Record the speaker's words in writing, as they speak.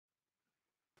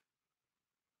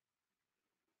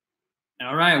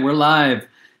All right, we're live.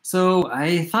 So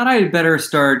I thought I'd better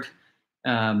start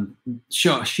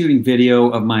shooting video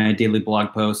of my daily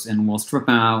blog posts, and we'll strip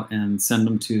them out and send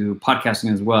them to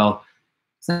podcasting as well.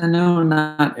 So I know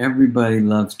not everybody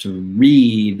loves to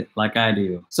read like I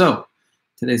do. So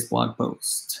today's blog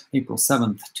post, April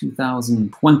 7th,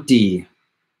 2020.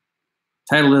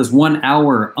 Title is 1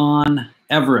 Hour on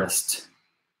Everest.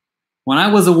 When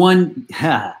I was a young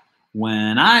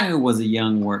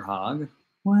warthog,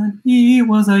 when he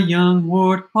was a young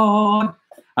warthog,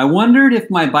 I wondered if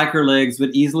my biker legs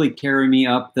would easily carry me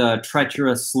up the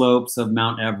treacherous slopes of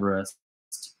Mount Everest.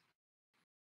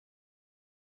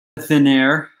 Thin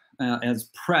air as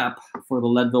prep for the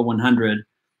Leadville 100,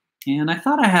 and I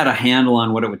thought I had a handle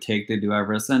on what it would take to do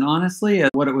Everest, and honestly,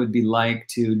 what it would be like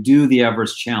to do the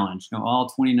Everest Challenge, all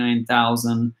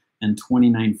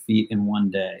 29,029 feet in one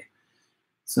day.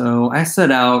 So I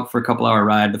set out for a couple-hour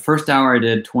ride. The first hour I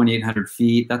did 2,800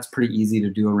 feet. That's pretty easy to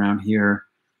do around here.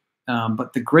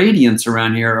 But the gradients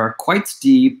around here are quite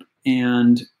steep,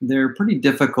 and they're pretty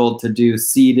difficult to do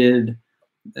seated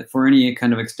for any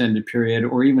kind of extended period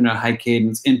or even a high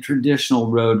cadence in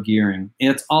traditional road gearing.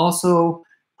 It's also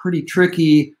pretty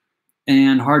tricky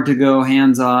and hard to go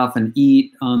hands off and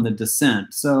eat on the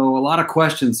descent. So a lot of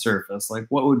questions surface, like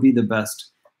what would be the best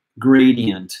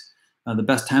gradient, the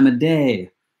best time of day,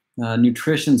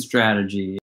 nutrition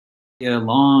strategy, a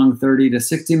long 30 to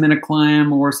 60 minute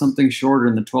climb or something shorter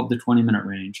in the 12 to 20 minute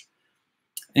range.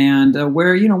 And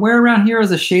where around here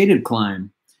is a shaded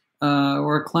climb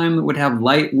or a climb that would have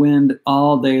light wind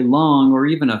all day long or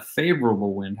even a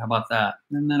favorable wind. How about that?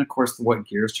 And then of course, what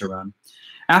gears to run.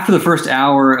 After the first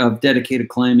hour of dedicated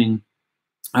climbing,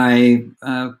 I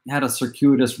had a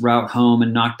circuitous route home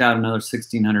and knocked out another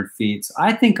 1,600 feet. So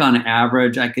I think on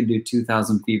average, I could do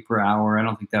 2,000 feet per hour. I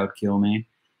don't think that would kill me,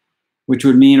 which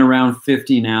would mean around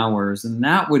 15 hours. And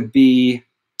that would be,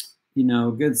 a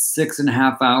good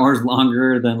 6.5 hours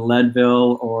longer than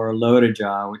Leadville or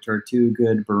Loadjaw, which are two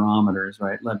good barometers,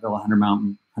 right? Leadville,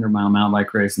 100-mile mountain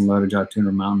bike race, and Loadjaw,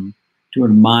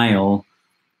 200-mile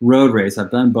road race.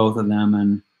 I've done both of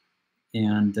them,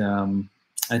 and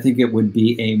I think it would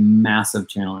be a massive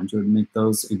challenge. It would make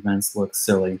those events look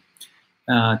silly.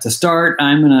 To start,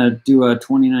 I'm going to do a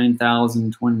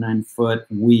 29,029 foot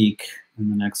week in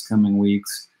the next coming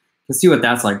weeks to see what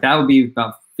that's like. That would be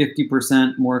about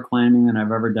 50% more climbing than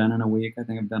I've ever done in a week. I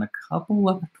think I've done a couple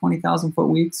of 20,000 foot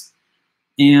weeks,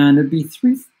 and it'd be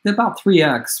about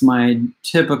 3x my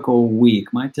typical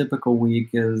week. My typical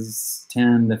week is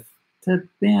 10 to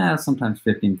sometimes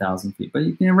 15,000 feet, but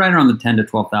you can right around the 10 to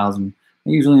 12,000. I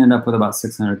usually end up with about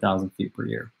 600,000 feet per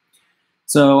year.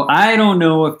 So I don't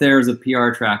know if there's a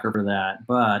PR tracker for that,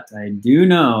 but I do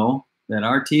know that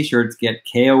our t-shirts get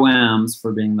KOMs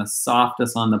for being the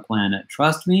softest on the planet.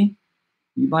 Trust me,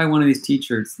 you buy one of these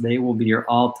t-shirts, they will be your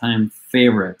all-time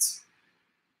favorites.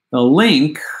 The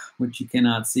link, which you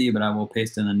cannot see, but I will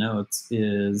paste in the notes,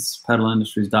 is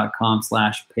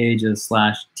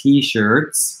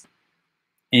pedalindustries.com/pages/t-shirts.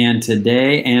 And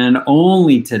today, and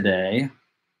only today,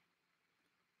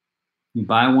 you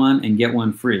buy one and get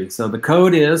one free. So the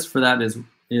code is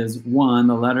one,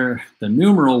 the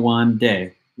numeral 1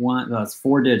 day. That's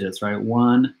 4 digits, right?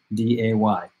 1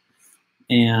 DAY.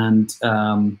 And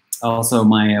also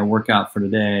my workout for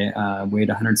today, weighed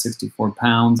 164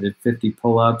 pounds, did 50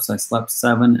 pull-ups. I slept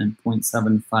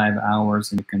 7.75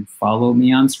 hours, and you can follow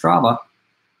me on Strava.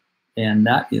 And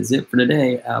that is it for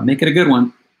today. Make it a good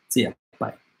one. See ya.